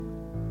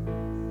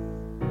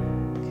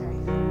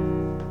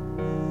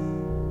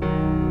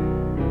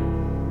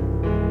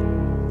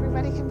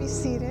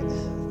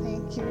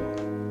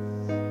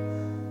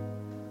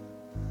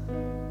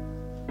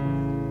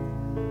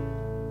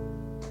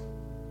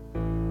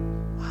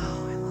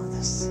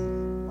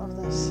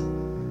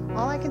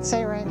can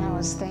say right now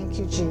is thank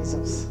you,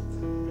 Jesus.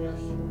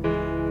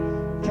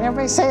 Can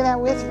everybody say that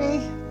with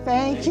me?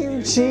 Thank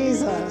you,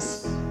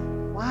 Jesus.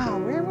 Wow,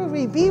 where would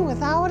we be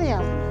without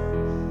him?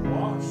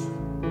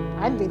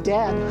 I'd be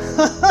dead.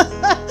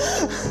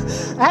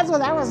 That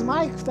was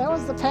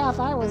the path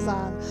I was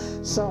on.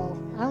 So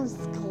I was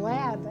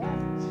glad that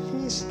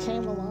he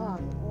came along.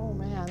 Oh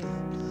man.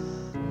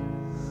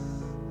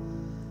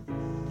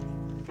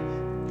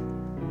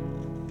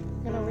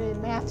 I'm going to read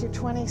Matthew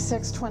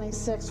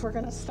 26:26. We're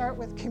going to start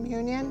with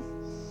communion.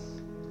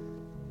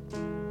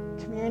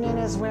 Communion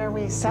is where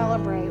we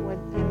celebrate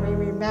and we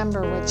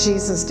remember what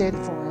Jesus did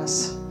for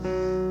us.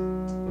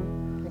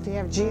 If you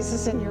have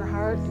Jesus in your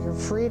heart, you're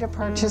free to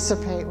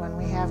participate when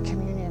we have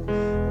communion.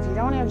 If you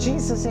don't have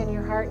Jesus in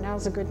your heart,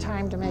 now's a good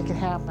time to make it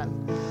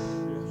happen.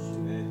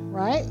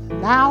 Right?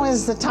 Now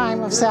is the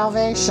time of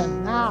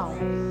salvation. Now.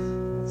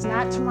 It's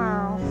not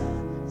tomorrow.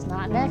 It's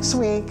not next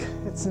week.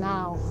 It's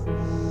now.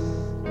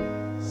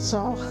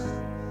 So,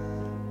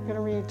 I'm going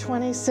to read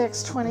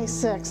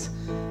 26:26.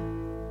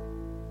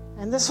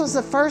 And this was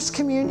the first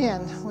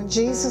communion when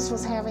Jesus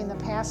was having the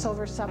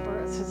Passover supper.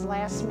 It was his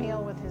last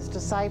meal with his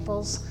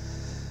disciples.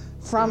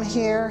 From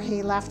here,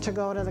 he left to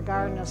go to the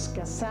Garden of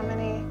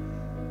Gethsemane,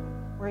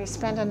 where he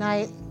spent a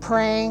night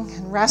praying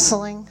and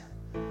wrestling,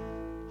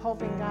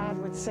 hoping God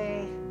would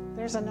say,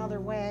 there's another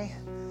way,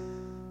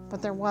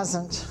 but there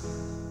wasn't.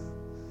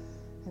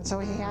 And so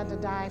he had to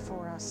die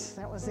for us.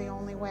 That was the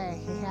only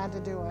way. He had to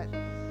do it.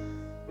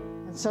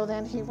 And so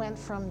then he went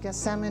from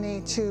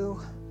Gethsemane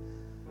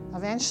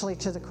eventually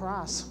to the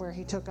cross, where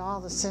he took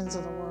all the sins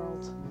of the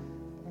world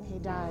and he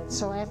died.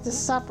 So at this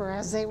supper,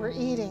 as they were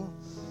eating,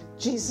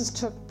 Jesus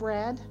took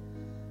bread,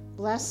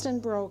 blessed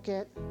and broke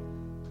it,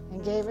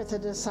 and gave it to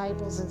the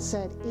disciples and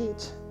said,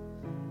 eat,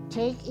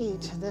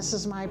 eat, this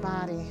is my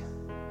body.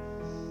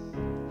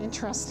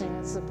 Interesting,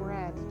 it's the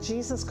bread.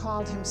 Jesus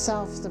called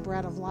himself the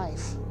bread of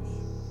life.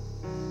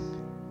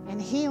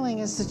 And healing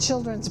is the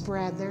children's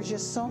bread. There's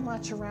just so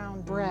much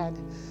around bread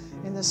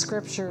in the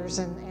scriptures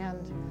and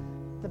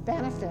the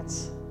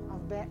benefits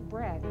of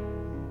bread.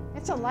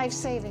 It's a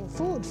life-saving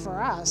food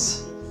for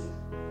us.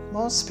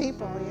 Most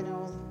people,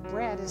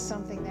 bread is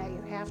something that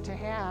you have to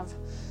have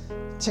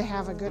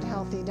a good,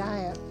 healthy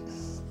diet.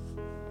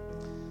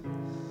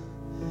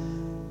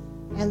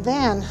 And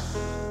then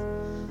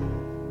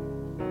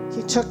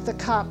he took the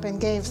cup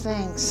and gave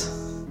thanks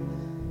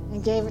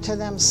and gave it to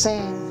them,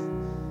 saying,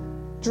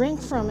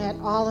 drink from it,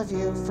 all of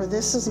you, for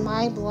this is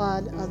my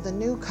blood of the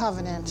new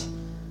covenant,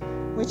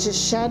 which is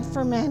shed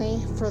for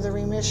many for the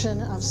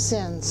remission of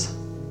sins.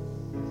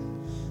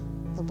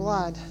 The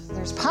blood.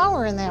 There's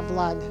power in that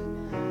blood.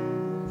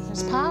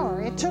 There's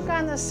power. It took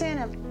on the sin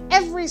of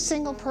every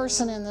single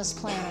person in this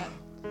planet.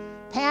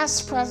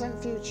 Past,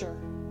 present, future.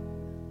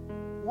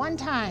 One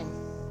time.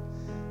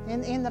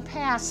 In the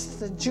past,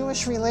 the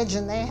Jewish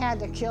religion, they had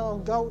to kill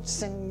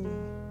goats and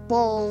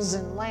bulls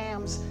and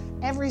lambs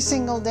every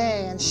single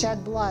day and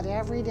shed blood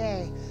every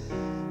day.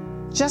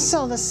 Just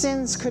so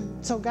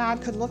so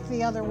God could look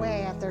the other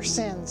way at their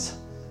sins.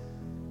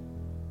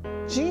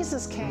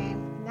 Jesus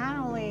came, not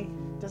only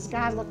does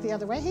God look the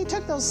other way, he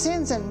took those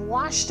sins and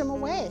washed them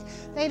away.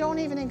 They don't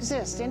even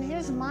exist. In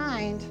his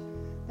mind,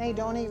 they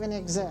don't even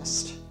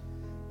exist.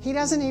 He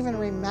doesn't even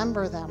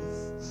remember them.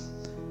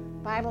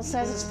 The Bible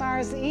says as far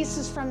as the east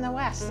is from the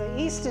west, the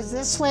east is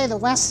this way, the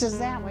west is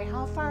that way.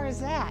 How far is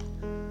that?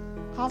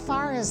 How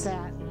far is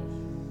that?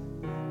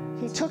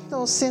 He took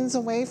those sins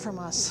away from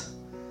us.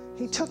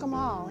 He took them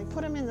all. He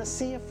put them in the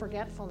sea of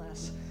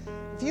forgetfulness.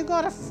 If you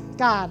go to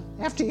God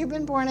after you've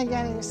been born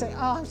again and you say,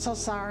 oh, I'm so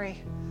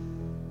sorry,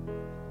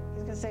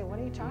 he's going to say, what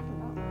are you talking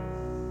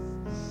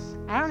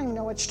about? I don't even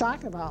know what you're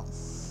talking about.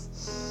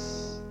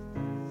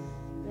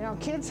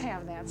 Kids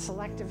have that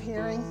selective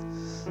hearing.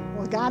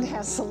 Well, God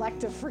has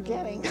selective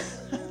forgetting.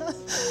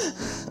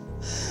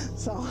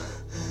 So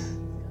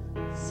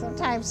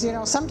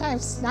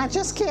sometimes not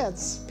just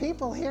kids,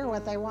 people hear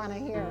what they want to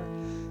hear.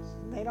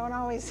 They don't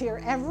always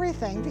hear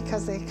everything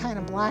because they kind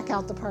of block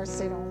out the parts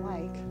they don't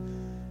like.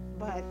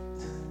 But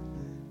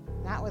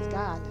not with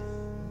God.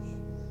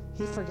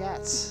 He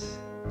forgets.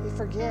 He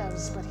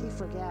forgives, but he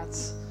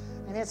forgets.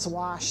 And it's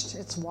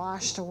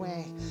washed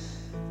away.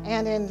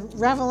 And in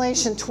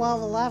Revelation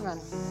 12:11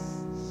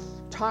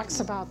 talks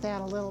about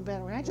that a little bit.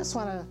 I just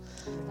want to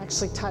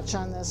actually touch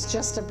on this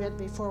just a bit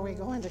before we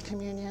go into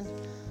communion.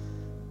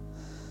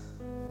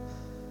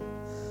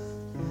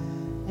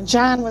 And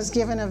John was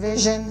given a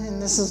vision,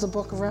 and this is the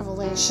book of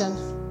Revelation.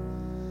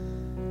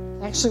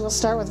 Actually, we'll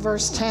start with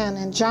verse 10.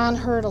 And John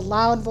heard a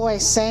loud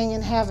voice saying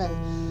in heaven,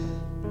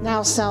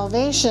 now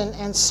salvation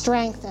and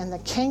strength and the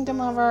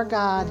kingdom of our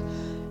God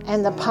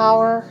and the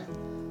power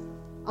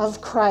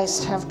of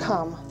Christ have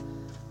come.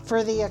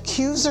 For the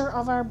accuser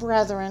of our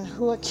brethren,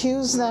 who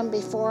accused them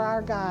before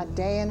our God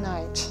day and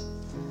night,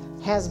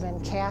 has been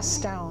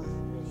cast down.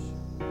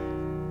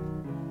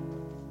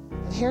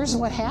 And here's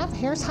what happened.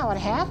 Here's how it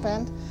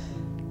happened.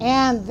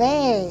 And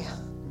they,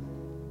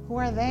 who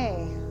are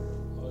they?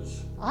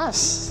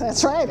 Us.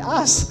 That's right,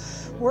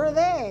 us. We're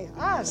they,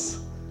 us.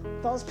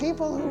 Those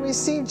people who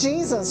received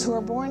Jesus, who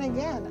are born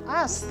again,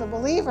 us, the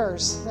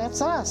believers,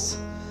 that's us.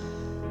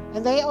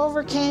 And they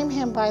overcame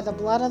him by the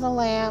blood of the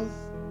Lamb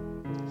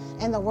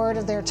and the word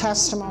of their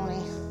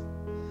testimony.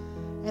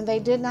 And they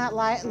did not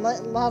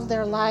love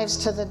their lives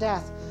to the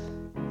death.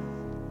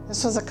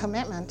 This was a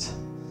commitment,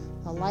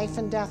 a life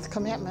and death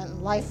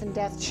commitment, life and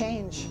death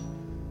change.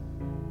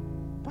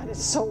 But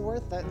it's so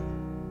worth it.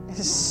 It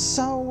is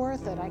so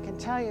worth it. I can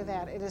tell you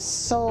that. It is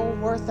so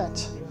worth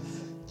it.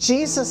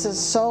 Jesus is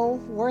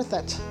so worth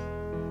it.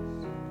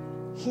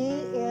 He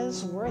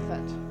is worth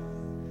it.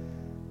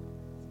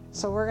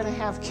 So we're going to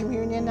have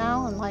communion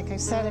now. And like I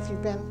said, if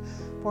you've been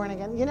born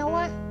again, you know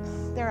what?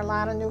 There are a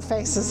lot of new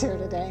faces here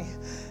today.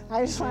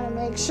 I just want to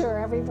make sure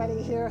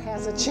everybody here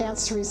has a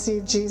chance to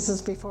receive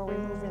Jesus before we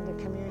move into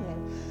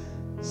communion.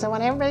 So I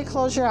want everybody to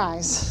close your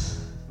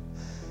eyes.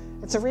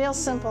 It's a real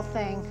simple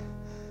thing.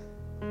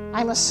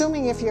 I'm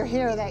assuming if you're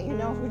here that you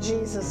know who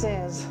Jesus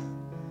is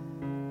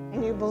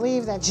and you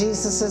believe that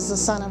Jesus is the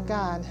Son of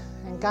God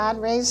and God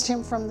raised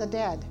him from the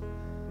dead.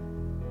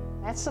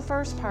 That's the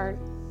first part.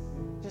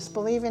 Just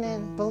believing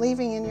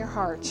in your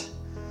heart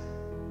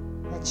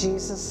that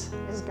Jesus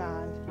is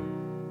God.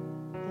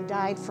 He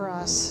died for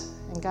us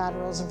and God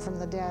rose him from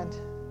the dead.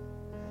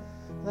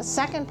 The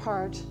second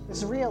part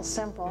is real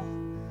simple.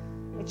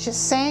 It's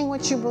just saying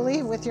what you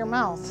believe with your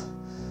mouth.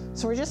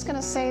 So we're just going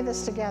to say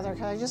this together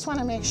because I just want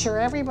to make sure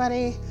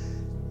everybody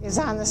is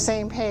on the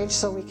same page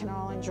so we can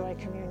all enjoy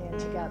communion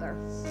together.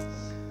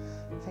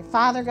 Say,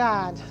 Father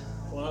God,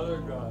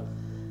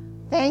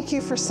 thank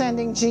you for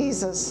sending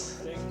Jesus.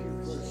 Thank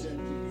you for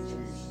sending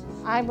Jesus.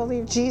 I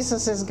believe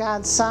Jesus is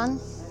God's Son.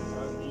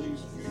 I believe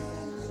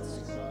Jesus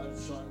is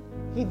God's Son.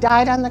 He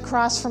died on the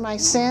cross for my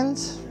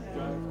sins, He died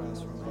on the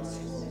cross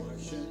for my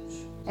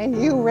sins.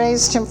 and you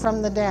raised him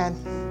from the dead.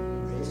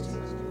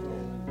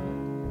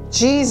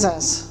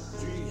 Jesus,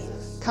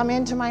 come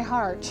into my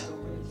heart.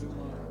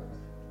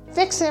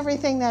 Fix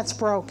everything that's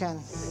broken.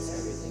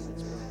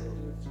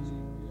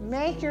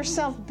 Make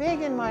yourself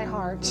big in my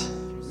heart.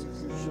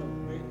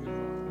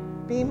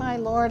 Be my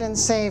Lord and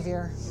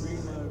Savior.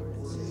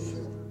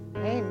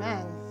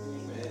 Amen.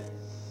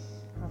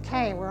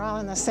 Okay, we're all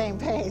on the same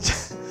page.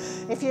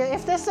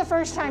 If this is the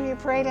first time you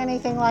prayed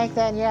anything like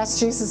that and you asked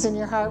Jesus in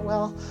your heart,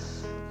 well,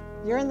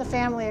 you're in the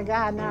family of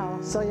God now,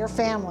 so you're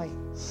family.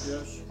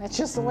 Yes. That's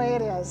just the way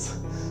it is.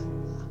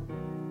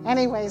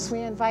 Anyways,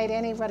 we invite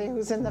anybody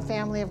who's in the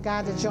family of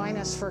God to join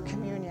us for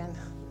communion.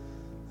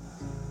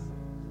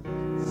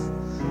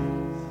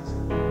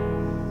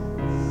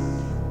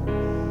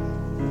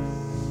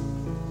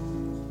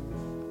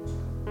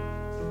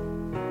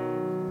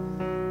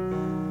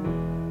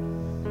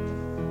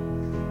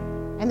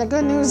 And the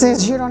good news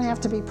is you don't have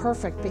to be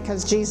perfect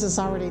because Jesus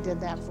already did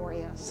that for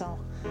you. So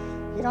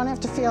you don't have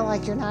to feel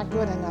like you're not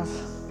good enough.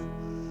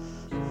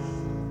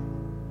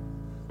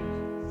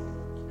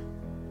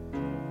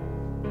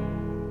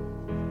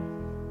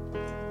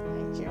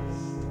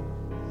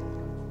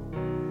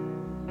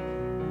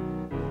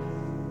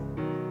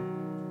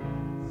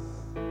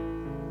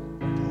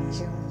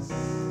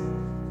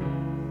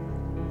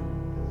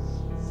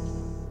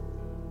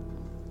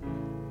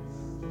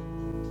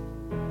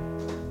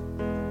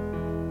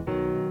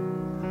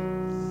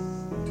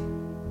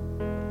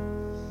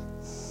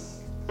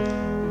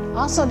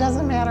 Also,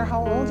 doesn't matter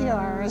how old you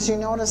are. As you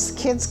notice,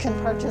 kids can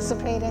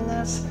participate in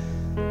this.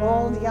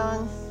 Old,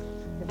 young,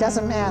 it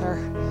doesn't matter.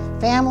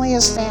 Family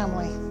is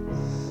family.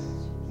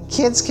 And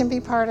kids can be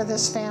part of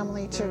this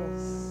family too.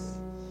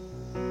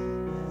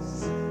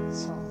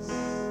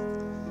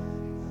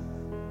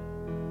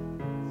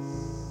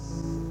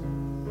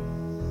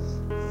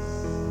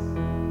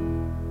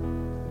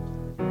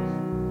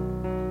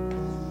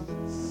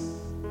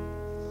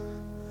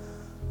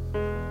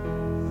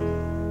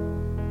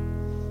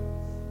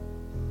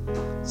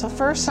 So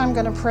first I'm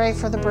going to pray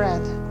for the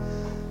bread,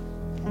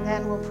 and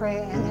then we'll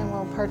pray, and then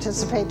we'll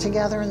participate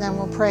together, and then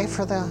we'll pray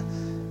for the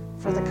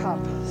cup.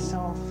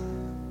 So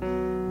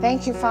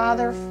thank you,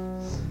 Father.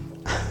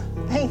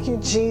 Thank you,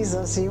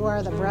 Jesus. You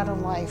are the bread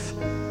of life.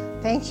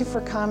 Thank you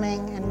for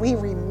coming, and we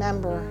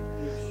remember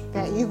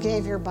that you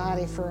gave your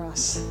body for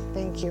us.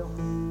 Thank you.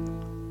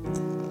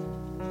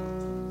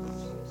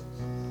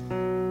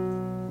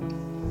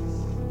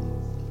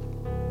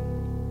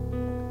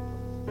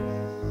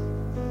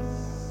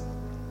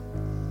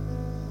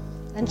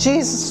 And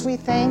Jesus, we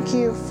thank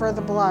you for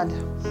the blood.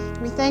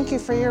 We thank you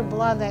for your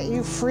blood that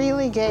you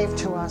freely gave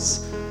to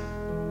us.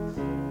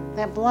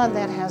 That blood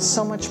that has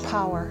so much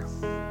power.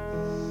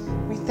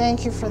 We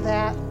thank you for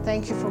that.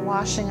 Thank you for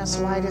washing us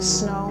white as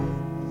snow.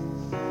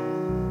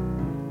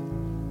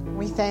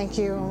 We thank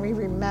you and we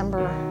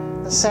remember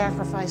the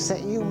sacrifice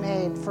that you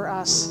made for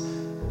us.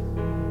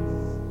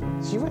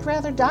 You would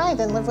rather die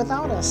than live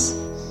without us.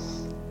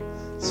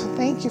 So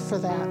thank you for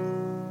that.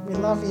 We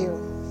love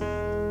you.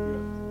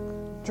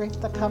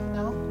 Drink the cup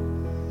now.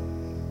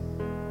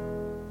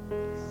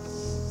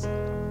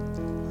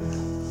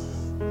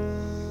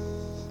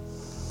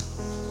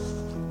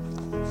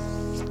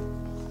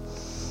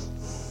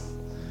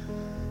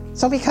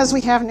 So because we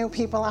have new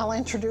people, I'll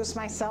introduce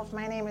myself.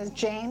 My name is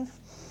Jane.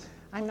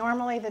 I'm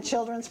normally the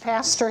children's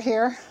pastor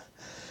here,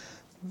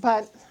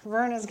 but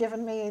Vern has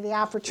given me the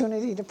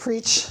opportunity to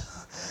preach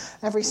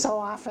every so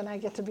often. I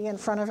get to be in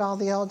front of all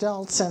the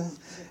adults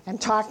and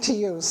talk to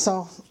you.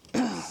 So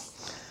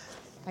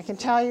I can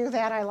tell you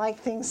that I like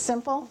things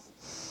simple.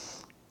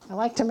 I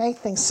like to make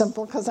things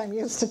simple because I'm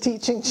used to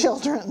teaching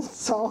children.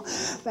 So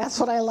that's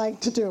what I like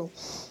to do.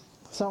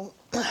 So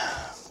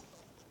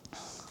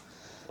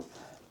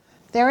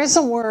there is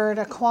a word,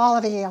 a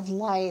quality of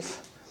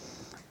life,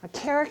 a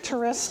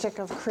characteristic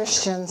of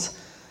Christians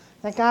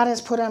that God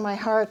has put on my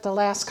heart the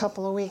last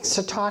couple of weeks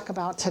to talk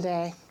about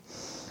today.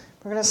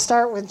 We're going to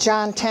start with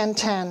John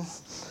 10:10,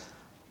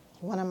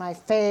 one of my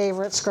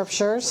favorite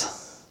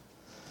scriptures.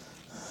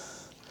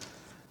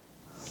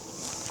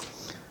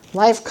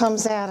 Life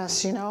comes at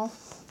us, you know.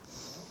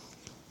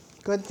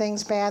 Good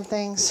things, bad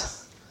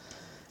things.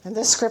 And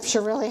this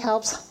scripture really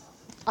helps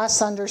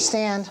us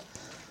understand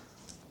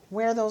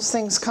where those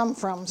things come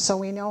from so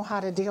we know how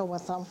to deal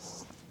with them.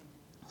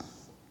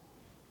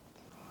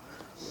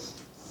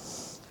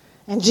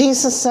 And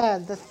Jesus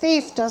said, "The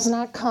thief does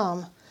not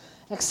come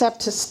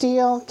except to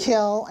steal,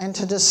 kill, and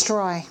to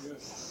destroy."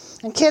 Yes.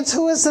 And kids,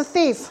 who is the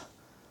thief?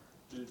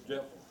 The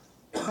devil.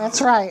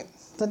 That's right,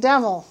 the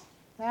devil.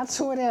 That's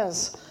who it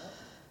is.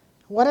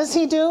 What does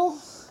he do?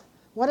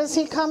 What does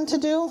he come to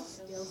do?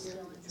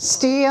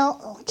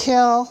 Steal,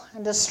 kill,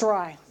 and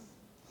destroy.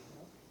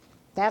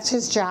 That's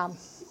his job.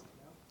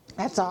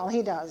 That's all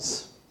he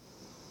does.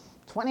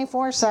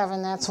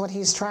 24/7, that's what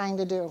he's trying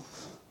to do.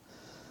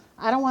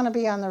 I don't want to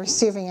be on the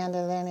receiving end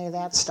of any of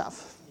that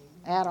stuff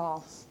at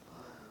all.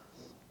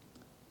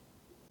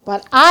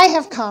 But I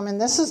have come, and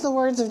this is the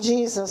words of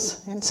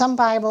Jesus. In some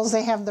Bibles,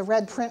 they have the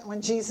red print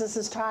when Jesus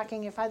is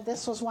talking. If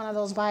this was one of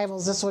those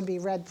Bibles, this would be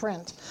red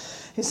print.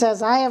 He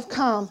says, "I have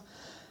come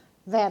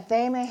that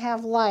they may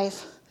have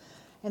life,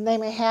 and they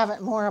may have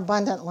it more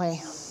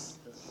abundantly."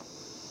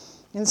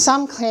 In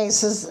some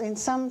cases, in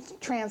some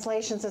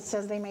translations, it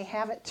says they may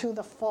have it to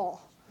the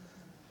full.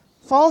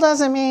 Full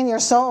doesn't mean you're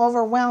so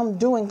overwhelmed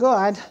doing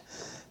good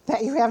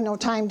that you have no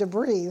time to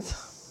breathe.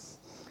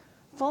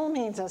 Full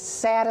means a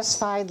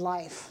satisfied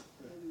life,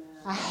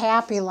 a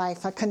happy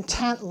life, a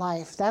content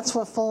life. That's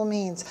what full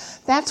means.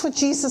 That's what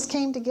Jesus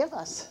came to give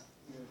us.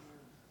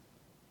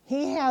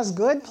 He has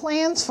good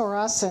plans for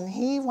us, and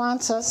he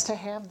wants us to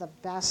have the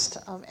best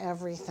of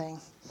everything.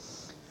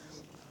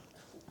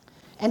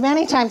 And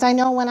many times, I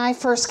know when I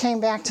first came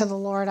back to the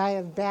Lord, I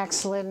had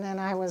backslidden and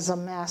I was a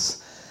mess.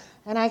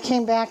 And I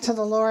came back to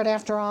the Lord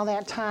after all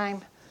that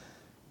time,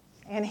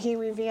 and he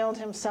revealed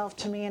himself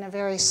to me in a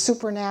very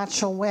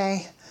supernatural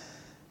way.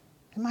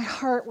 And my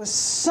heart was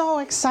so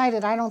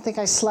excited, I don't think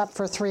I slept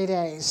for 3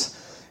 days,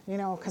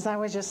 because I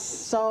was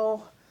just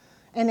so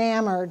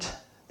enamored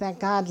that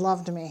God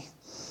loved me.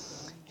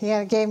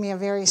 He gave me a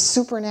very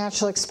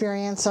supernatural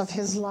experience of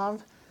his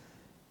love,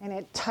 and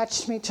it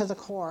touched me to the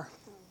core,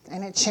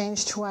 and it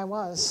changed who I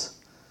was.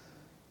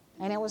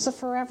 And it was a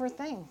forever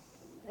thing.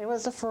 It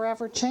was a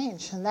forever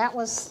change, and that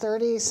was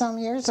 30-some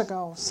years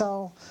ago,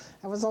 so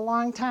it was a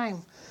long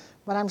time.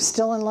 But I'm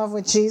still in love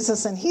with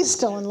Jesus, and he's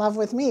still in love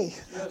with me.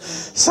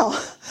 Yes. So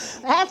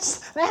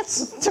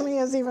that's to me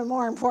is even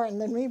more important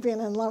than me being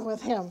in love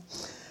with him.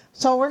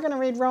 So we're going to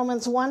read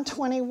Romans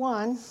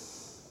 1:21.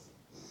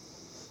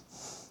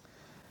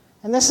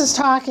 And this is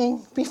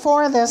talking,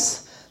 before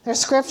this, there's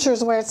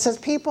scriptures where it says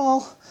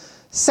people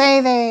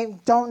say they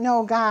don't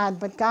know God,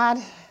 but God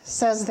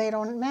says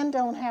men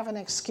don't have an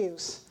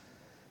excuse.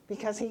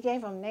 Because he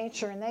gave them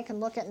nature, and they can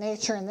look at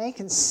nature and they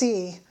can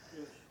see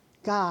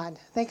God.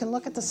 They can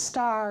look at the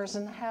stars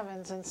in the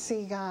heavens and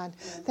see God.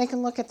 They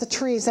can look at the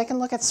trees. They can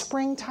look at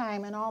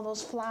springtime and all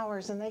those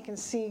flowers, and they can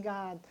see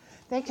God.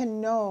 They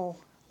can know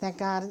that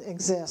God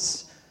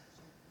exists.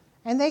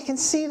 And they can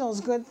see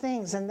those good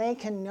things, and they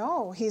can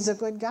know he's a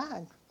good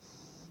God.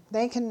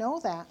 They can know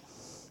that.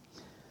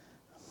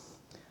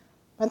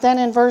 But then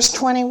in verse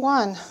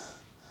 21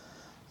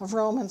 of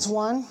Romans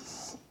 1,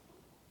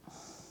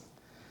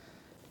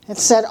 it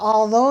said,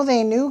 although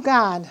they knew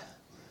God,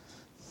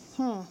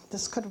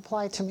 this could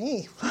apply to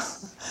me.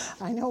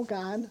 I know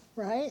God,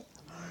 right?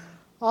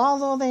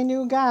 Although they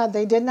knew God,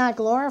 they did not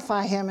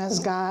glorify him as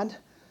God,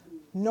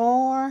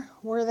 nor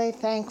were they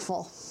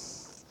thankful.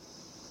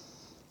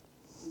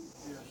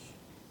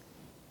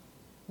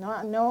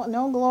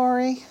 No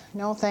glory,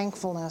 no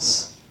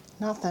thankfulness,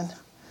 nothing.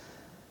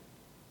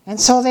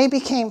 And so they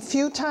became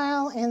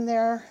futile in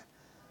their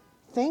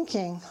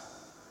thinking.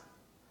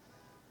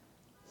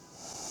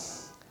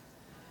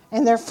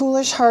 And their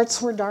foolish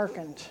hearts were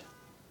darkened.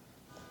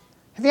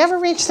 Have you ever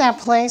reached that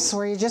place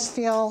where you just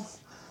feel,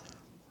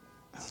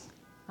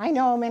 I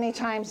know many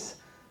times,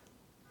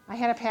 I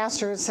had a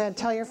pastor who said,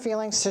 tell your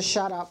feelings to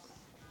shut up.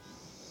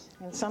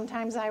 And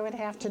sometimes I would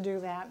have to do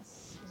that.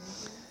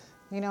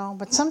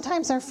 But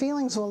sometimes our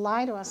feelings will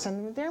lie to us.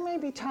 And there may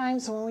be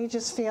times when we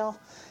just feel,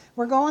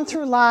 we're going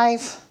through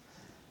life,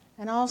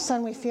 and all of a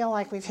sudden we feel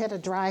like we've hit a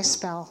dry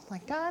spell.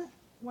 Like, God,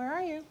 where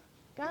are you?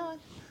 God,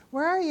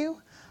 where are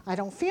you? I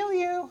don't feel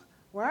you.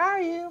 Where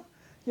are you?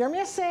 You're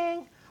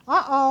missing.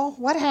 Uh-oh,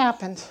 what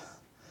happened?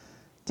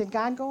 Did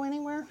God go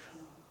anywhere?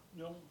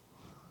 No.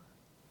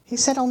 He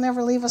said he'll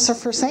never leave us or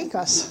forsake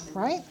us,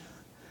 right?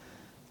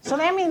 So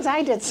that means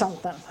I did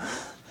something.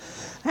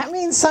 That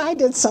means I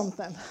did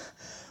something.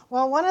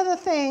 Well, one of the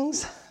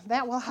things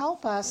that will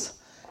help us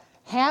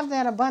have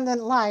that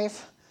abundant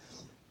life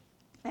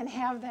and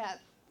have that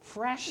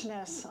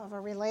freshness of a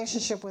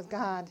relationship with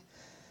God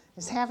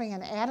is having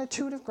an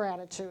attitude of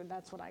gratitude.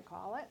 That's what I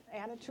call it,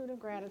 attitude of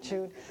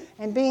gratitude,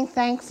 and being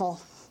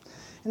thankful.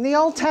 In the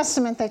Old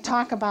Testament, they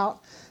talk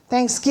about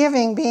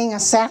Thanksgiving being a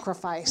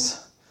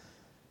sacrifice.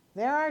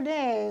 There are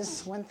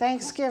days when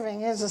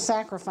Thanksgiving is a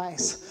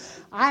sacrifice.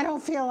 I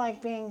don't feel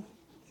like being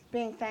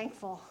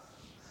thankful.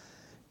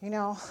 You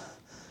know,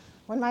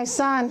 when my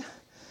son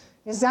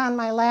is on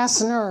my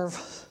last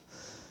nerve,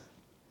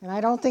 and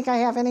I don't think I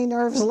have any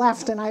nerves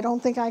left, and I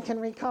don't think I can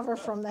recover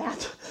from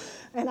that,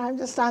 and I'm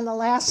just on the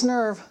last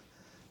nerve,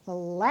 the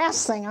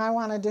last thing I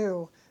want to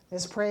do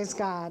is praise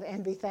God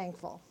and be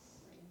thankful.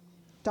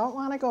 Don't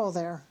want to go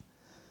there.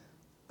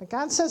 But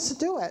God says to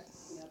do it.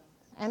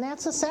 And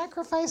that's a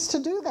sacrifice to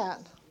do that.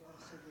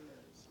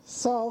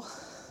 So,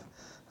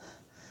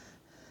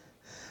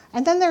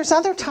 and then there's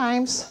other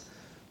times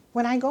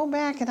when I go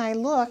back and I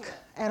look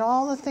at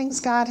all the things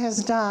God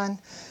has done,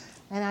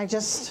 and I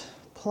just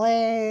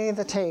play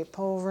the tape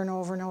over and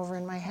over and over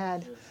in my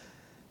head.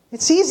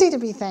 It's easy to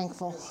be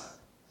thankful.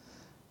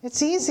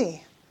 It's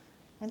easy.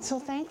 And so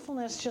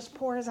thankfulness just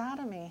pours out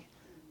of me.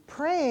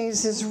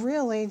 Praise is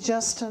really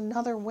just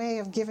another way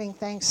of giving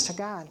thanks to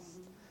God.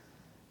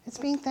 It's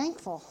being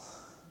thankful.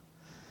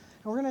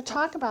 And we're going to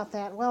talk about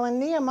that. Well, in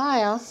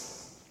Nehemiah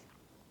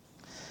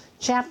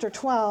chapter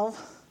 12,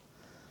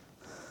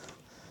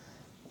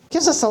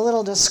 gives us a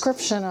little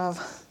description of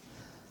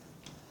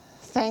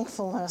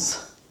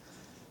thankfulness.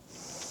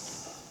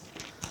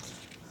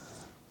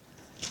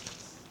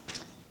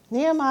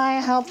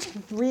 Nehemiah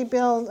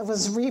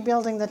was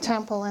rebuilding the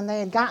temple, and they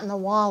had gotten the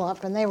wall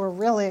up, and they were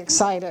really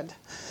excited.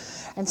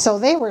 And so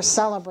they were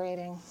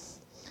celebrating.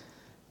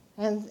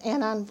 And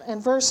in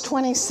verse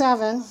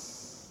 27,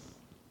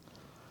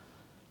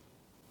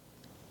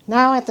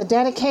 now at the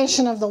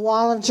dedication of the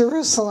wall of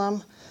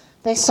Jerusalem,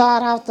 they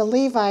sought out the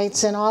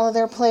Levites in all of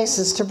their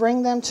places to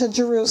bring them to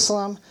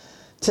Jerusalem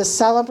to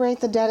celebrate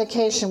the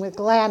dedication with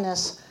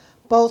gladness,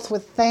 both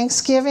with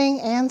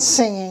thanksgiving and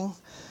singing,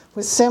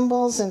 with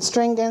cymbals and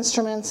stringed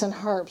instruments and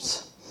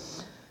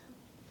harps.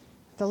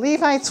 The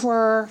Levites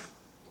were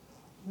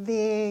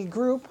the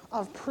group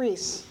of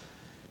priests.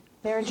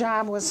 Their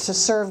job was to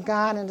serve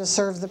God and to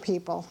serve the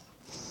people.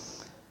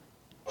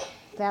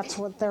 That's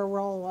what their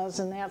role was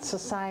in that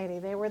society.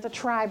 They were the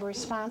tribe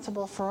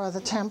responsible for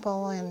the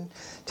temple and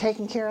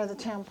taking care of the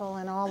temple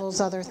and all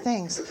those other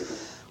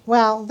things.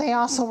 Well, they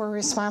also were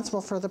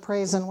responsible for the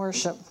praise and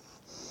worship.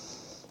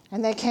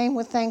 And they came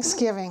with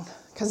thanksgiving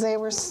because they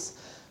were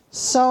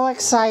so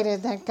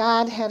excited that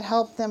God had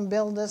helped them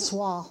build this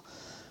wall.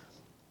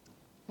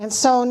 And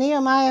so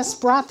Nehemiah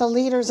brought the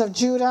leaders of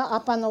Judah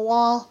up on the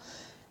wall,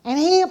 and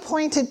he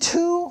appointed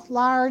 2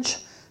 large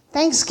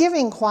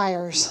Thanksgiving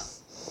choirs.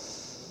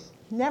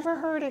 Never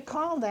heard it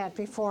called that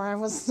before.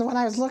 When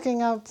I was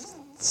looking up,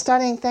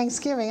 studying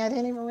Thanksgiving, I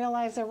didn't even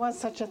realize there was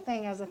such a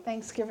thing as a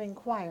Thanksgiving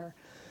choir.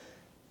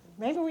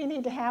 Maybe we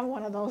need to have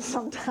one of those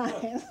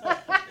sometime.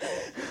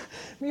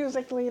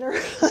 Music leader.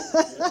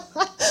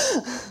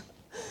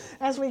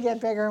 As we get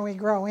bigger and we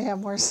grow, we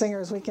have more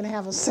singers. We can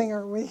have a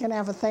singer. We can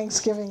have a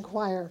Thanksgiving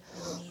choir.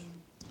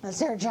 It's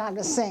their job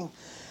to sing.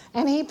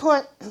 And he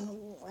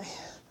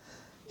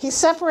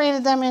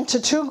separated them into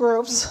 2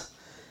 groups,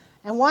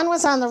 and one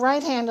was on the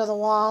right hand of the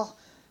wall,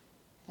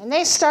 and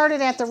they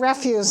started at the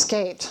refuse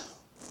gate.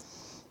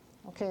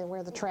 Okay,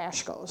 where the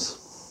trash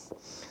goes.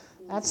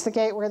 That's the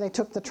gate where they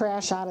took the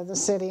trash out of the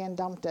city and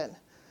dumped it.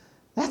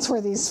 That's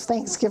where these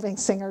Thanksgiving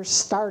singers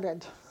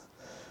started.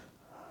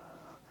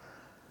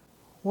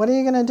 What are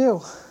you going to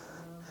do?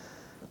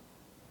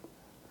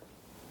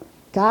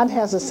 God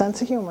has a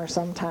sense of humor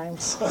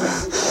sometimes.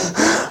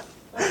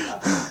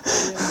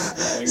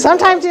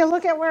 Sometimes you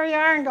look at where you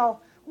are and go,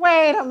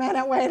 wait a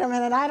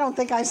minute, I don't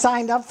think I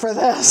signed up for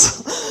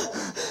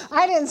this.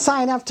 I didn't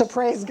sign up to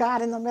praise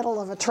God in the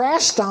middle of a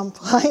trash dump.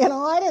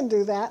 I didn't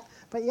do that.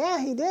 But yeah,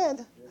 he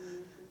did.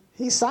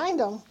 He signed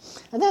them.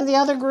 And then the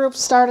other group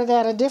started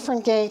at a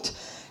different gate.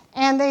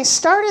 And they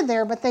started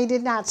there, but they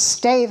did not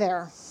stay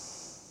there.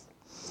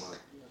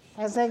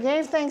 As they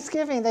gave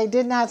thanksgiving, they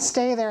did not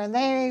stay there. And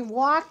they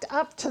walked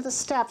up to the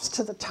steps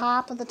to the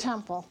top of the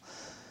temple.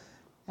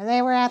 And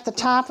they were at the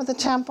top of the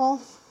temple.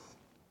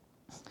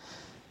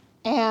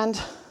 And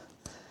it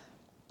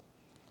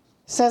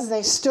says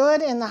they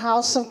stood in the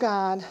house of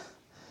God.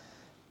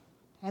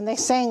 And they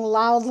sang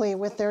loudly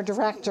with their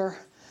director.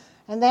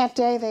 And that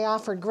day they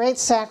offered great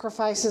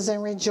sacrifices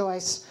and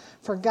rejoiced,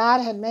 for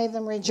God had made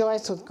them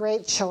rejoice with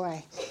great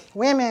joy.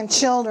 Women,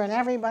 children,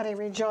 everybody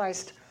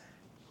rejoiced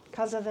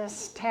because of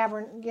this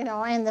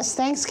tabernacle, and this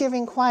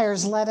Thanksgiving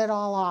choirs led it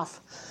all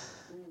off.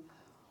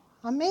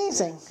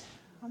 Amazing.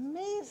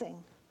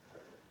 Amazing.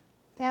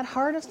 That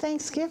heart of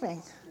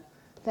thanksgiving.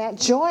 that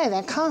joy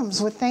that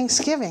comes with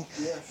thanksgiving.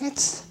 Yes.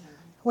 It's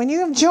when you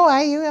have joy,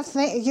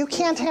 you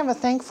can't have a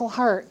thankful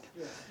heart.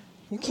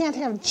 You can't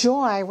have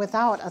joy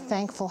without a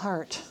thankful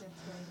heart.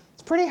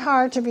 It's pretty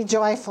hard to be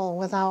joyful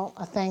without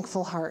a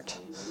thankful heart.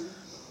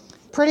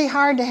 Pretty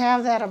hard to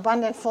have that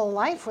abundant, full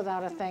life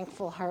without a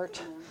thankful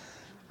heart.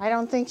 I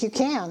don't think you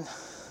can.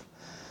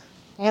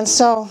 And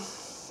so,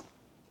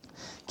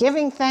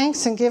 giving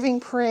thanks and giving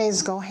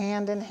praise go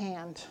hand in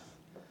hand.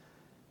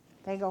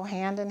 They go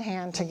hand in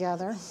hand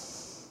together.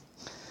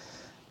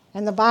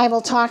 And the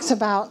Bible talks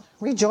about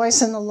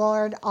rejoice in the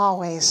Lord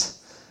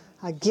always.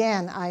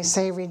 Again, I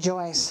say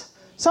rejoice.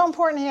 So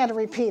important he had to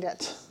repeat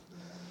it.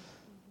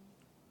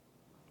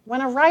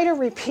 When a writer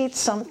repeats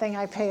something,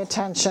 I pay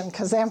attention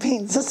because that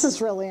means this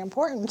is really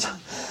important.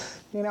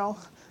 You know,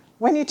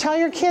 when you tell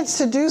your kids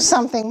to do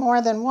something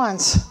more than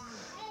once,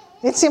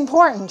 it's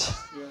important.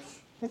 Yes.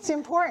 It's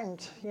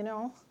important, you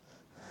know.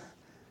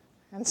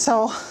 And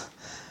so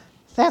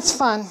that's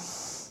fun.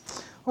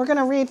 We're going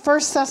to read 1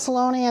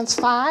 Thessalonians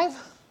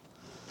 5.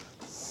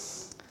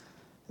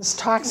 This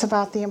talks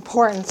about the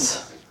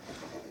importance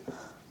of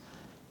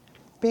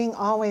being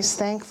always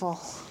thankful.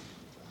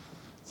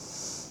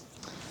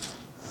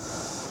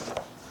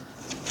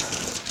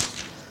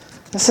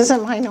 This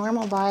isn't my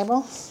normal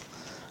Bible.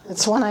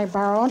 It's one I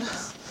borrowed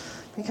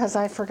because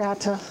I forgot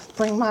to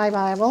bring my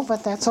Bible,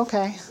 but that's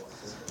okay.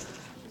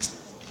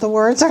 The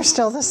words are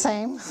still the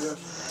same.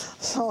 Yes.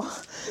 So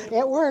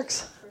it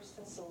works.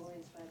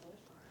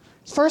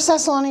 1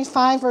 Thessalonians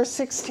 5, verse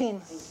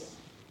 16.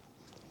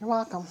 You're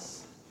welcome.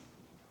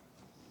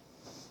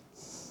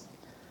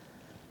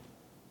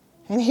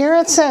 And here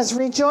it says,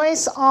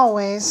 rejoice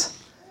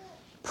always,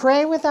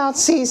 pray without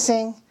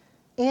ceasing,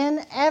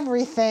 in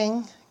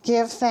everything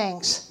give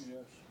thanks.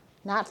 Yes.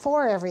 Not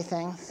for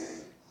everything.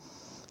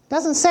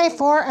 Doesn't say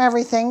for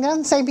everything.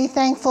 Doesn't say be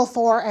thankful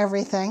for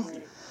everything.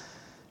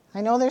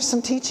 I know there's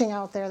some teaching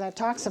out there that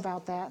talks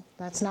about that.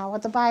 That's not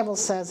what the Bible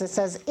says. It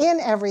says in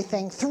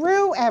everything,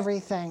 through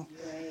everything.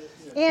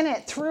 In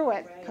it, through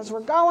it. Because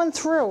we're going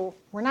through.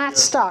 We're not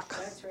stuck.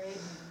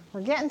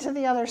 We're getting to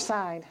the other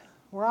side.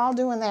 We're all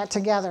doing that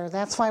together.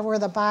 That's why we're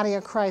the body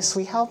of Christ.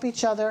 We help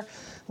each other.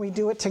 We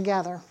do it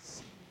together.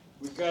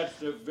 We got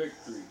the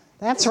victory.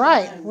 That's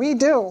right. We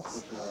do.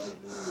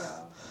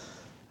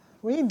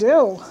 We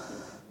do.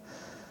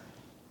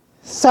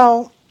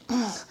 So,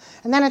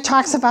 and then it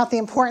talks about the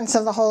importance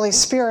of the Holy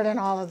Spirit in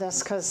all of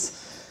this,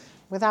 because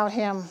without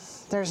him,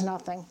 there's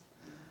nothing.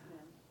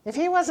 If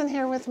he wasn't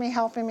here with me,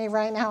 helping me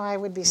right now, I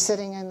would be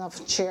sitting in the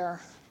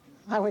chair.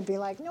 I would be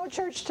like, no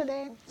church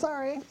today,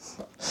 sorry.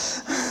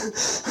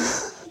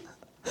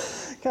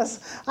 Because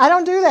I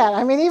don't do that.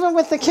 I mean, even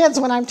with the kids,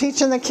 when I'm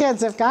teaching the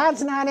kids, if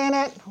God's not in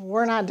it,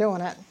 we're not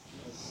doing it.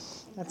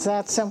 It's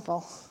that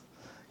simple.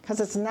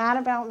 Because it's not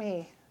about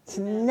me. It's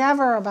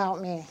never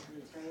about me.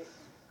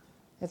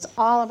 It's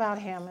all about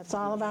him. It's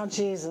all about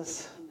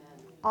Jesus.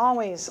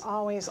 Always,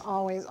 always,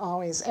 always,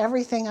 always.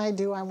 Everything I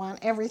do, I want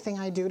everything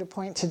I do to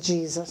point to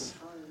Jesus.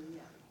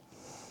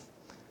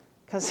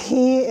 Because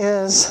he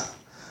is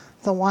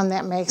the one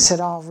that makes it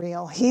all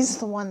real. He's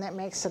the one that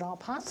makes it all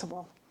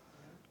possible.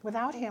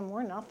 Without him,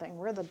 we're nothing.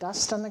 We're the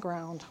dust on the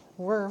ground.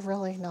 We're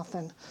really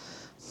nothing.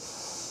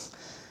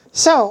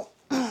 So,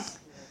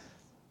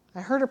 I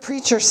heard a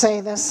preacher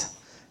say this,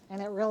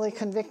 and it really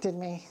convicted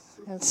me.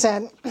 It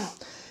said,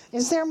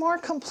 is there more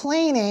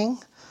complaining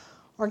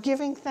or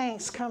giving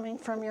thanks coming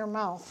from your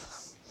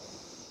mouth?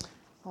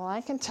 Well,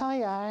 I can tell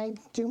you, I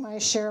do my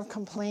share of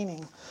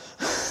complaining.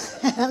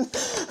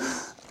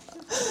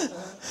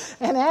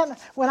 And then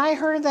when I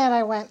heard that,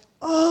 I went,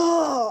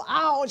 oh,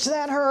 ouch,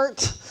 that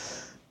hurt.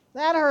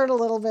 That hurt a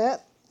little bit.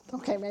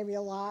 Okay, maybe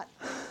a lot.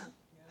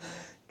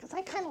 Because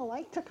I kind of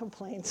like to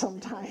complain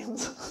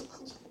sometimes.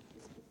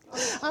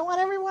 I want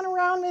everyone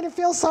around me to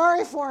feel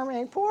sorry for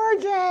me. Poor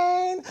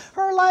Jane,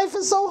 her life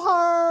is so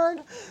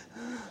hard.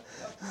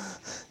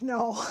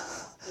 No,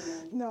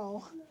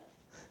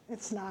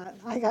 it's not.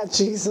 I got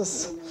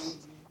Jesus.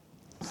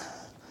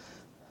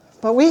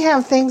 But we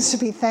have things to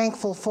be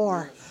thankful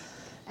for.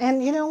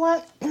 And you know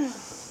what?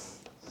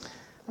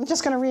 I'm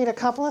just going to read a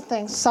couple of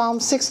things. Psalm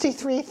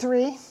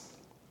 63:3.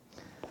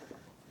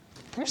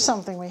 There's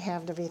something we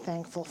have to be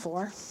thankful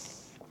for.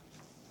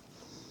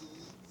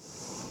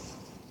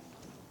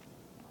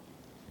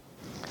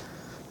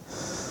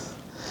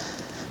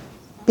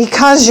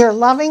 Because your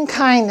loving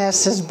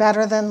kindness is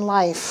better than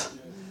life,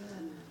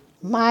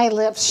 my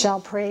lips shall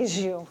praise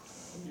you.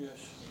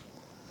 Yes.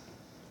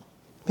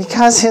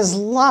 Because his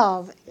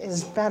love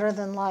is better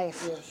than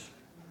life. Yes.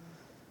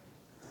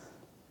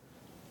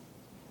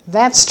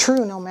 That's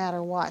true no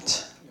matter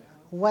what.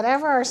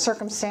 Whatever our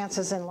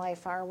circumstances in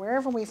life are,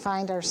 wherever we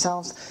find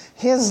ourselves,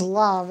 his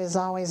love is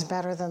always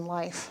better than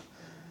life.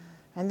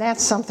 And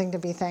that's something to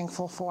be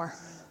thankful for.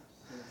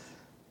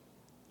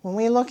 When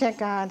we look at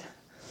God,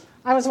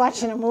 I was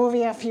watching a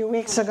movie a few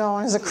weeks ago,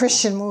 and it was a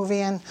Christian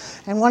movie, and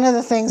one of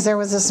the things, there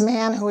was this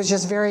man who was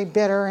just very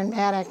bitter and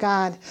mad at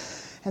God,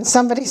 and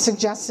somebody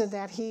suggested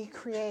that he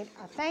create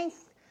a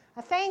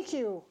thank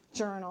you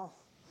journal.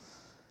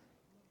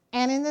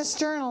 And in this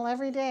journal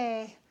every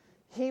day,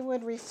 he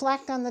would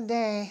reflect on the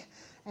day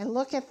and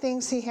look at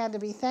things he had to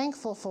be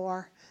thankful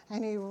for,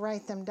 and he would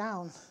write them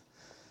down.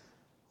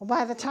 Well,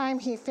 by the time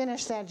he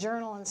finished that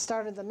journal and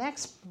started the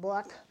next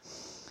book,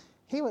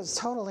 he was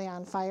totally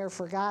on fire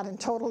for God and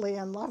totally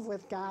in love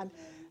with God.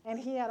 And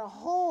he had a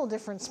whole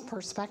different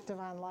perspective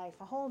on life,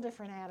 a whole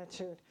different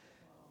attitude.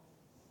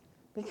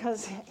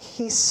 Because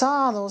he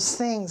saw those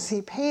things.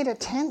 He paid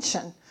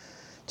attention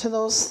to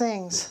those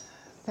things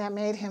that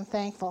made him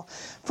thankful.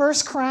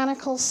 1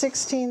 Chronicles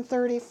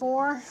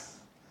 16:34.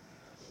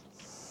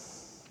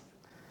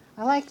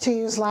 I like to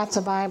use lots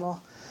of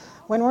Bible.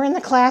 When we're in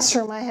the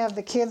classroom, I have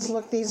the kids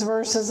look these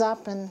verses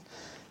up and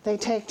they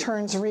take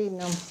turns reading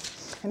them.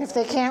 And if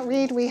they can't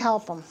read, we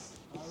help them.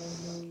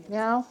 You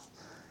know,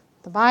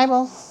 the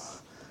Bible,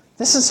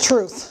 this is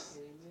truth.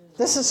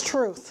 This is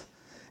truth.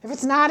 If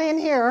it's not in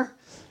here,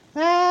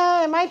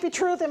 it might be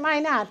truth, it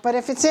might not. But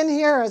if it's in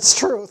here, it's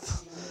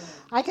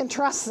truth. I can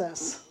trust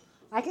this.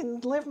 I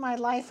can live my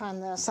life on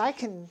this. I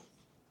can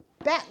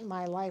bet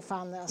my life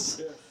on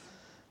this.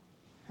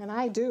 And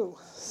I do.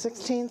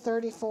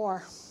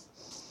 16:34.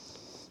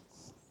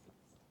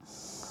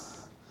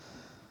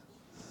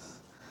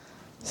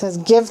 It says,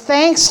 give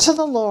thanks to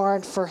the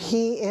Lord, for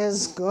he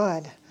is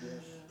good.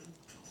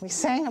 We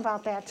sang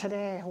about that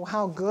today,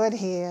 how good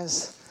he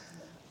is.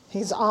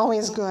 He's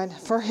always good,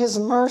 for his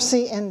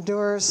mercy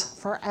endures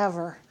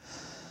forever.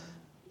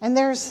 And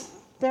there's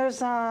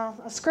a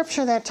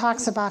scripture that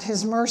talks about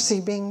his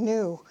mercy being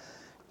new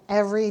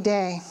every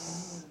day.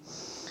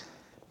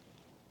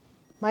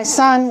 My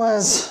son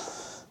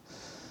was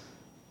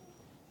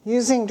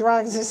using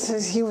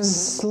drugs. He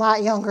was a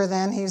lot younger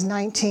then. He was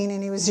 19,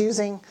 and he was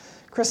using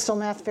crystal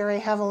meth very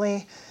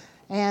heavily,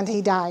 and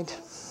he died.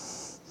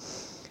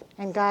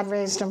 And God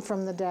raised him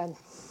from the dead.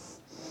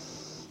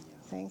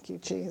 Thank you,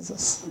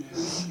 Jesus.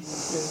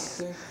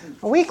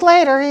 A week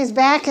later, he's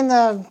back in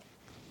the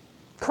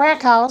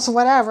crack house,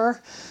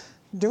 whatever,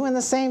 doing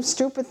the same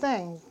stupid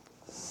thing.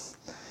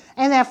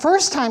 And that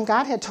first time,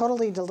 God had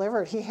totally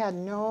delivered. He had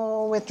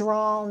no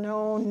withdrawal,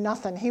 no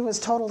nothing. He was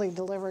totally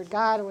delivered.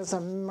 God was a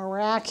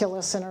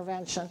miraculous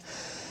intervention.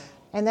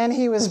 And then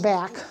he was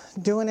back,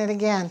 doing it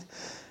again.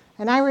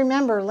 And I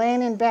remember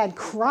laying in bed,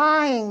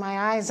 crying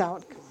my eyes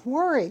out,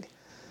 worried.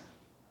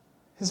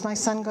 Is my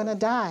son going to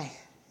die?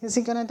 Is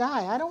he going to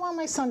die? I don't want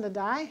my son to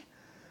die.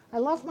 I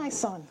love my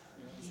son.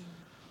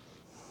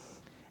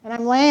 And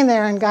I'm laying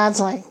there, and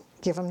God's like,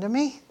 give him to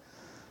me.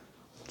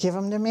 Give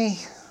him to me.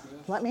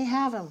 Let me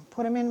have him.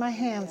 Put him in my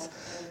hands.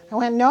 I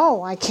went,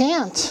 no, I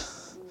can't.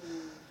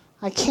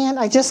 I can't.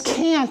 I just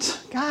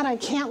can't. God, I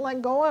can't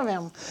let go of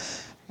him.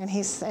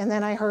 And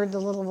then I heard the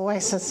little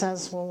voice that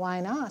says, well, why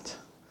not?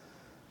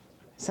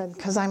 I said,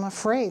 because I'm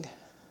afraid.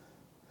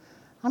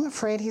 I'm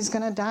afraid he's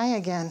going to die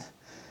again.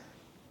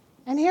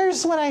 And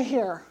here's what I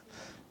hear.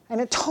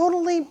 And it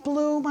totally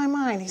blew my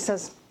mind. He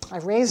says, I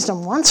raised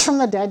him once from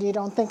the dead. You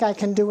don't think I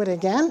can do it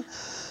again?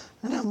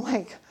 And I'm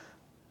like,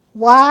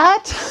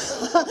 what?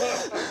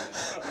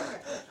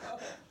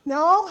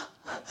 No,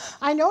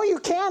 I know you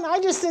can. I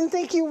just didn't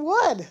think you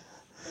would.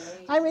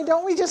 I mean,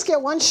 don't we just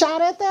get one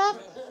shot at that?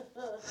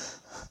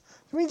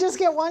 We just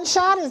get one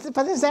shot?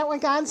 But is that what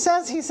God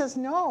says? He says,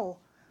 no.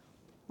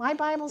 My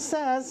Bible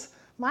says,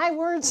 my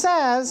word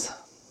says,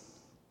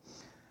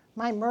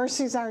 my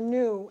mercies are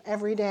new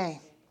every day.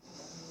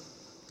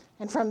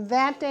 And from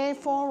that day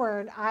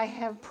forward, I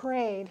have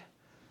prayed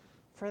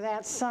for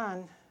that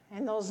son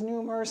and those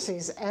new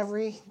mercies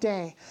every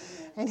day.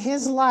 And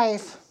his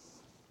life,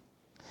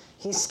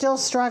 he's still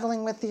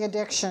struggling with the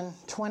addiction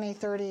 20,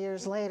 30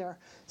 years later.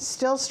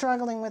 Still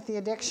struggling with the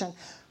addiction.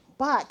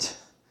 But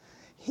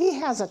he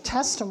has a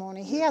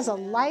testimony. He has a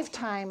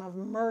lifetime of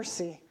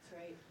mercy.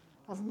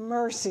 Of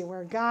mercy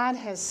where God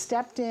has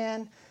stepped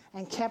in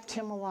and kept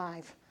him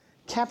alive.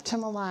 Kept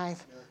him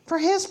alive for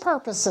his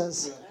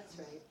purposes.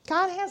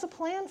 God has a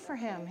plan for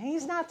him.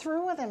 He's not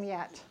through with him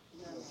yet.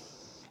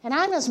 And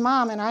I'm his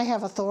mom, and I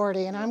have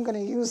authority, and I'm going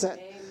to use it.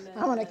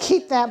 I'm going to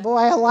keep that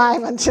boy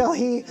alive until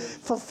he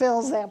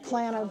fulfills that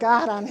plan of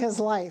God on his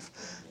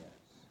life.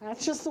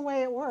 That's just the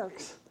way it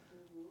works.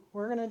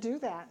 We're going to do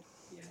that.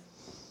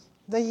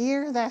 The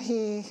year that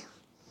he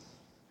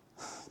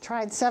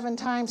tried 7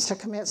 times to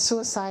commit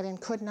suicide and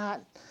could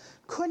not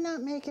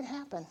make it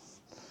happen.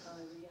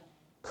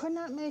 Could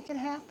not make it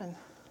happen.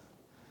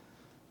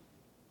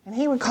 And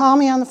he would call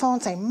me on the phone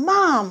and say,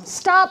 Mom,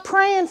 stop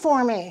praying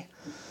for me.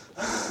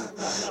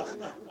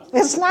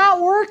 It's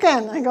not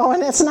working. I go,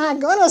 and it's not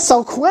gonna,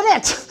 so quit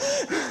it.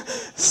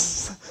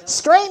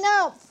 Straighten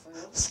up.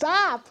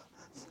 Stop.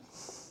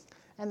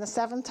 And the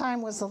 7th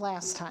time was the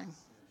last time.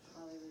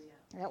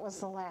 That was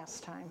the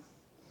last time.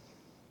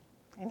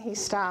 And he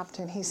stopped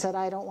and he said,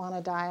 I don't want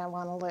to die, I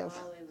want to live.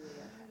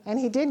 And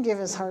he did give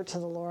his heart to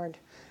the Lord.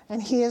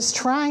 And he is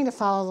trying to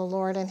follow the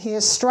Lord, and he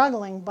is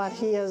struggling, but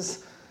he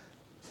is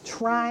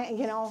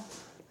trying,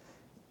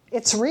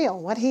 it's real.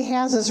 What he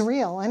has is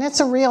real. And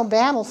it's a real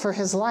battle for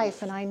his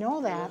life, and I know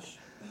that.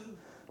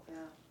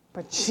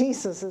 But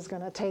Jesus is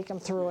going to take him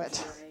through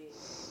it.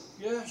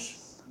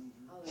 Yes.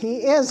 He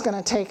is going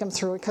to take him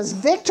through it because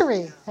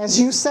victory, as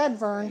you said,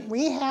 Vern,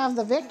 we have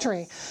the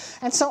victory.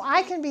 And so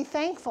I can be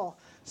thankful.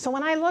 So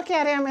when I look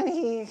at him and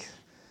he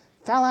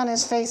fell on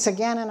his face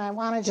again and I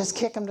want to just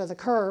kick him to the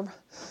curb,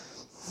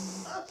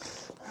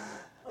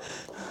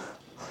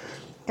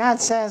 God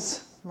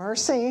says,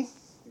 mercy.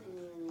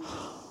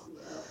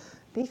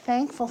 Be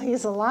thankful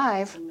he's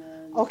alive.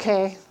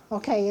 Okay,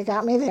 you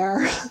got me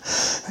there.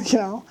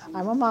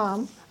 I'm a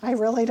mom. I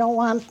really don't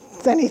want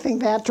anything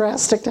that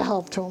drastic to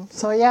help to him.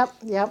 So, yep,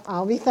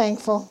 I'll be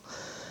thankful.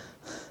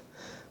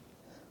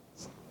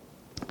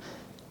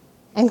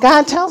 And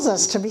God tells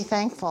us to be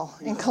thankful.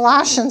 In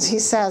Colossians, he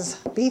says,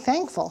 be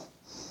thankful.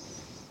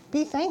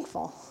 Be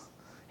thankful.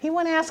 He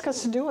wouldn't ask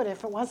us to do it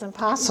if it wasn't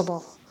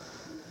possible.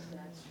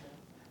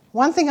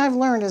 One thing I've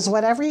learned is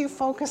whatever you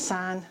focus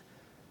on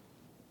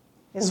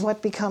is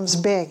what becomes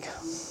big.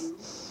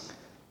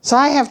 So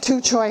I have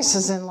two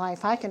choices in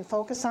life. I can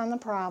focus on the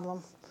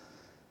problem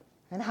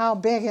and how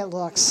big it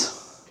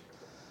looks.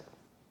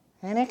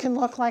 And it can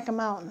look like a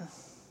mountain.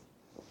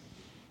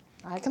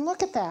 I can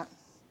look at that.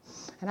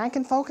 And I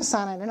can focus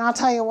on it. And I'll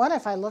tell you what,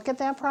 if I look at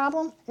that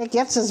problem, it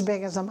gets as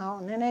big as a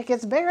mountain. And it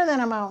gets bigger than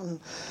a mountain.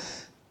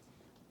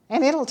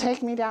 And it'll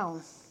take me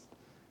down.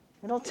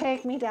 It'll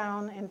take me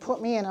down and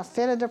put me in a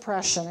fit of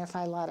depression if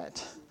I let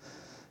it.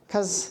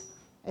 Because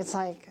it's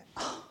like,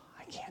 oh,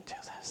 I can't do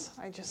this.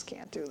 I just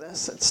can't do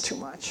this. It's too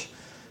much.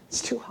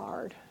 It's too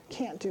hard.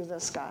 Can't do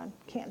this, God.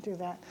 Can't do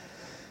that.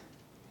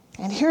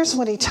 And here's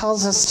what he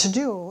tells us to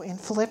do in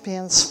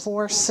Philippians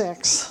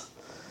 4:6.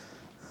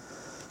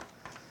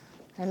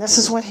 And this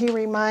is what he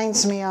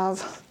reminds me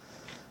of,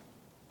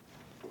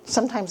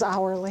 sometimes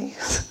hourly,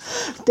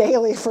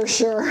 daily for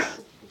sure.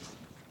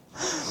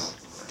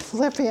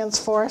 Philippians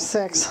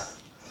 4:6.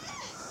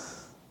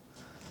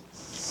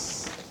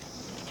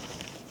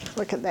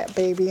 Look at that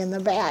baby in the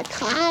back.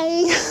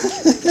 Hi.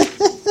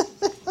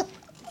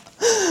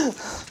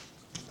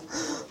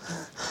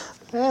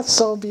 That's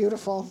so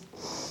beautiful.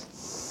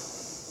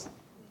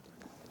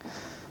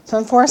 So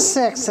in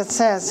 4:6 it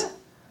says,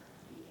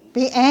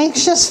 be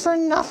anxious for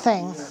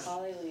nothing.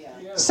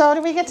 Hallelujah. So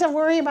do we get to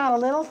worry about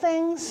little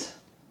things?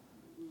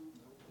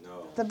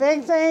 No. The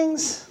big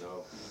things?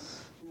 No.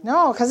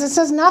 No, because it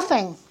says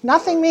nothing.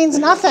 Nothing means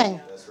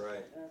nothing. That's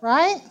right.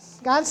 Right?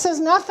 God says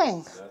nothing.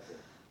 Nothing.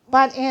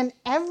 But in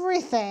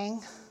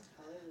everything,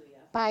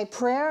 by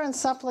prayer and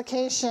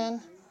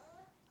supplication,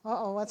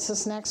 what's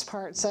this next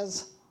part? It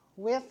says,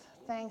 with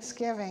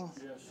thanksgiving.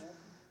 Yes.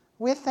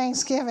 With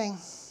thanksgiving.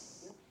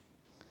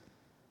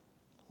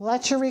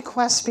 Let your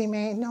requests be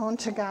made known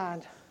to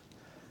God.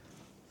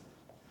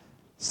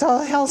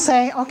 So he'll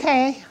say,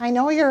 okay, I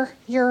know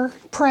you're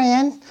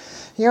praying,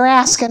 you're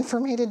asking for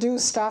me to do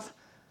stuff.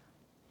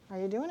 Are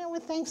you doing it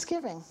with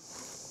thanksgiving?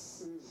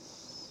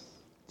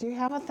 Do you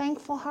have a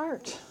thankful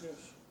heart? Yes.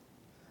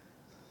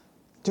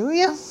 Do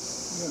you?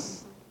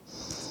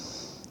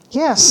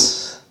 Yeah.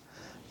 Yes.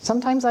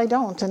 Sometimes I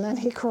don't, and then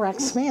he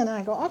corrects me, and then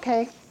I go,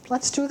 okay,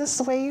 let's do this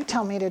the way you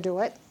tell me to do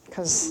it,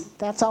 because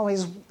that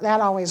always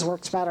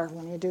works better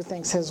when you do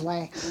things his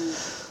way.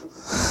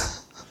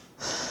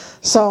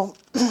 So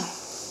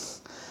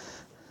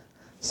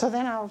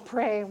then I'll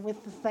pray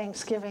with the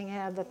thanksgiving,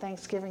 add the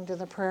thanksgiving to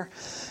the prayer.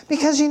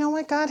 Because you know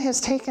what? God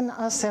has taken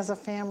us as a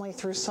family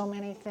through so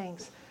many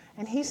things,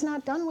 and he's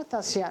not done with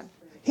us yet.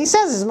 He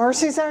says his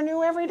mercies are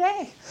new every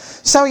day.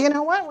 So you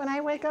know what? When I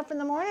wake up in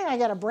the morning, I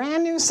got a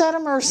brand new set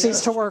of mercies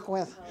to work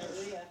with.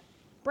 Hallelujah.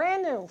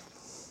 Brand new.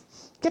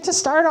 Get to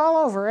start all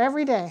over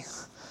every day.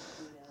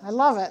 I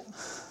love it.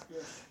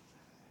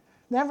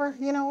 Never,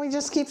 he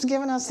just keeps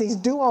giving us these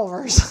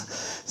do-overs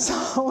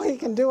so we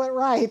can do it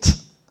right.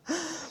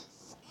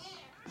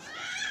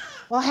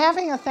 Well,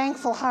 having a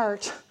thankful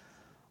heart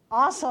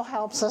also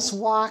helps us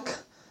walk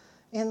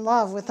in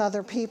love with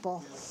other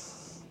people.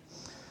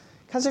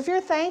 Because if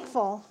you're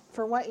thankful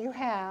for what you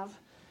have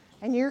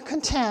and you're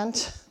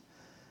content,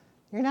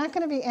 you're not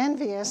going to be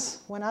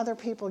envious when other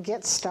people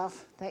get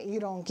stuff that you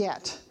don't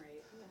get.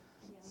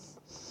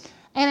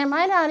 And it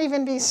might not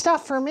even be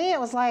stuff. For me, it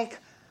was like,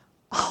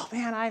 oh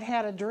man, I'd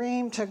had a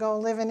dream to go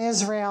live in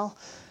Israel,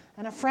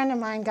 and a friend of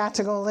mine got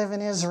to go live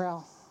in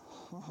Israel.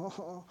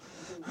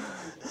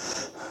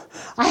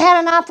 I had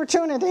an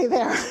opportunity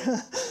there.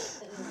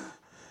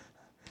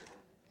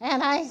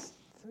 And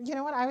you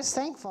know what, I was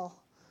thankful.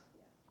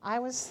 I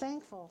was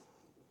thankful.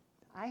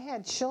 I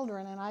had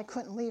children, and I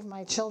couldn't leave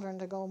my children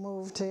to go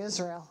move to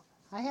Israel.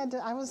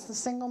 I was the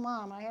single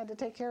mom. I had to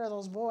take care of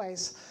those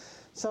boys.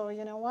 So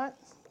you know what?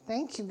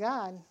 Thank you,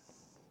 God.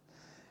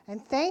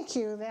 And thank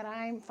you that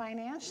I'm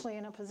financially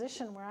in a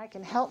position where I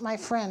can help my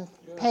friend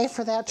pay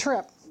for that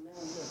trip.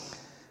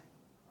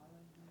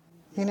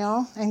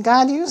 And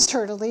God used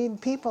her to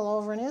lead people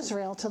over in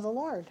Israel to the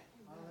Lord.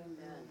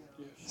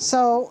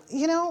 So,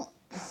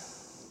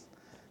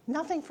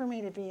 nothing for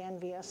me to be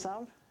envious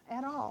of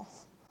at all.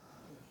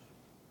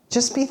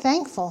 Just be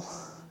thankful.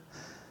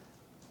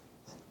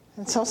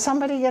 And so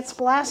somebody gets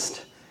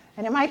blessed,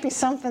 and it might be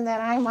something that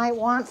I might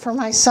want for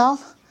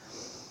myself.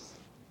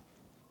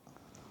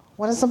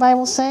 What does the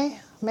Bible say?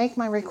 make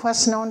my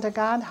requests known to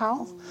God.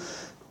 How?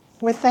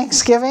 With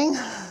thanksgiving.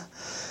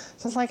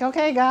 So it's like,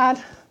 okay,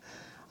 God,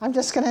 I'm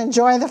just going to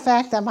enjoy the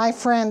fact that my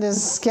friend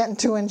is getting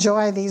to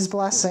enjoy these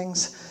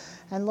blessings.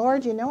 And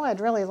Lord, you know I'd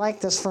really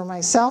like this for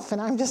myself,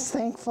 and I'm just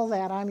thankful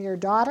that I'm your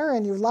daughter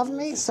and you love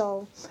me,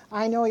 so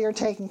I know you're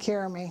taking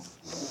care of me.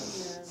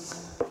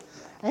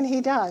 And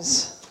he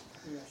does.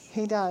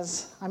 He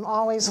does. I'm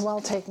always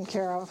well taken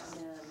care of.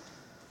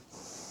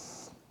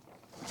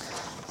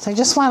 So I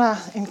just want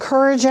to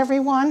encourage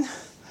everyone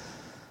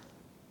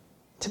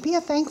to be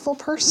a thankful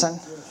person.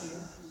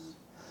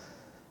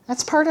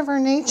 That's part of our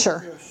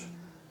nature.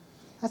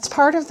 That's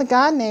part of the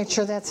God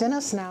nature that's in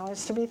us now,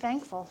 is to be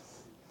thankful.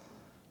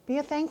 Be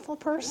a thankful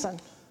person.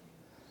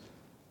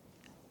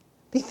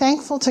 Be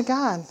thankful to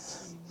God.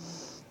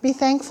 Be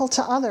thankful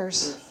to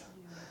others.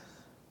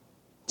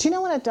 Do you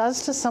know what it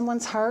does to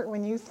someone's heart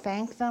when you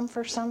thank them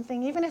for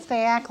something, even if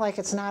they act like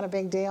it's not a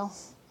big deal?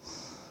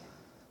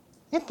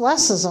 It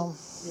blesses them.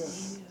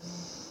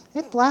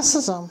 It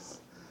blesses them.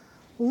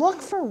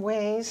 Look for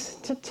ways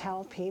to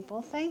tell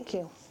people thank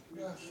you.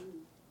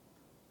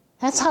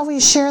 That's how we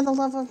share the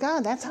love of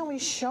God. That's how we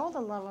show the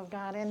love of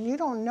God. And you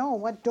don't know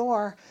what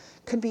door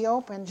could be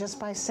opened just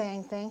by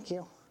saying thank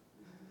you.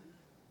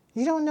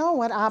 You don't know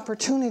what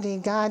opportunity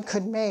God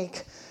could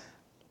make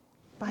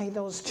by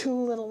those two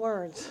little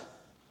words,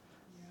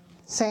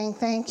 saying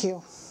thank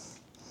you.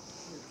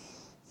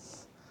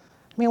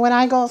 I mean, when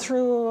I go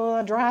through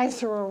a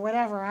drive-thru or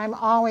whatever, I'm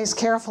always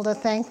careful to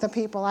thank the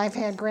people. I've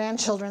had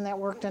grandchildren that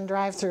worked in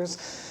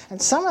drive-thrus, and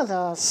some of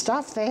the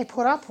stuff they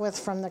put up with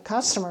from the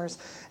customers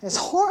is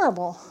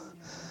horrible.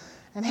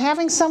 And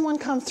having someone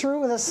come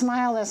through with a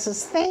smile that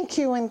says thank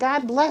you and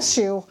God bless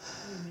you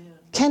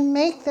can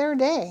make their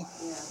day.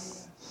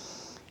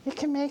 It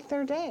can make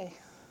their day.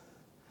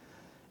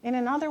 In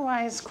an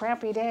otherwise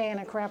crappy day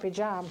and a crappy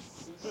job.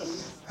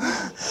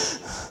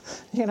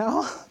 You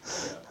know?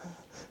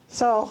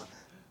 So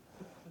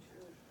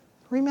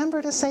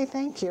remember to say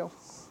thank you.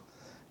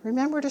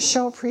 Remember to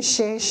show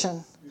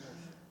appreciation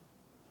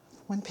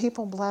when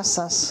people bless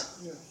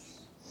us.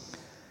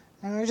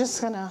 And we're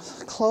just going to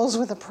close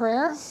with a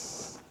prayer.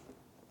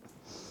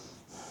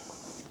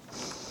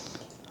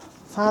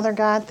 Father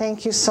God,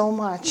 thank you so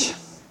much.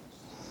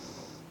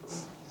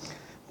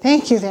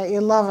 Thank you that you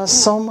love us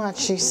so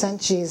much you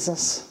sent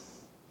Jesus.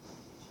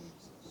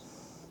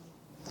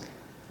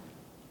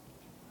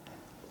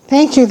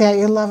 Thank you that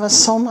you love us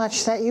so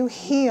much that you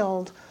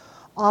healed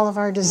all of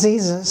our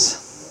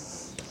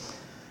diseases.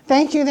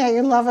 Thank you that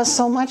you love us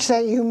so much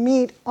that you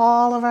meet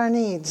all of our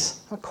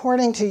needs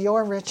according to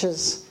your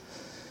riches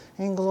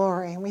in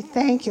glory. And we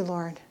thank you,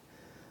 Lord.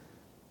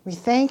 We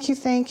thank you,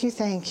 thank you,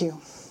 thank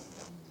you.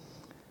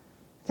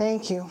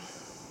 Thank you.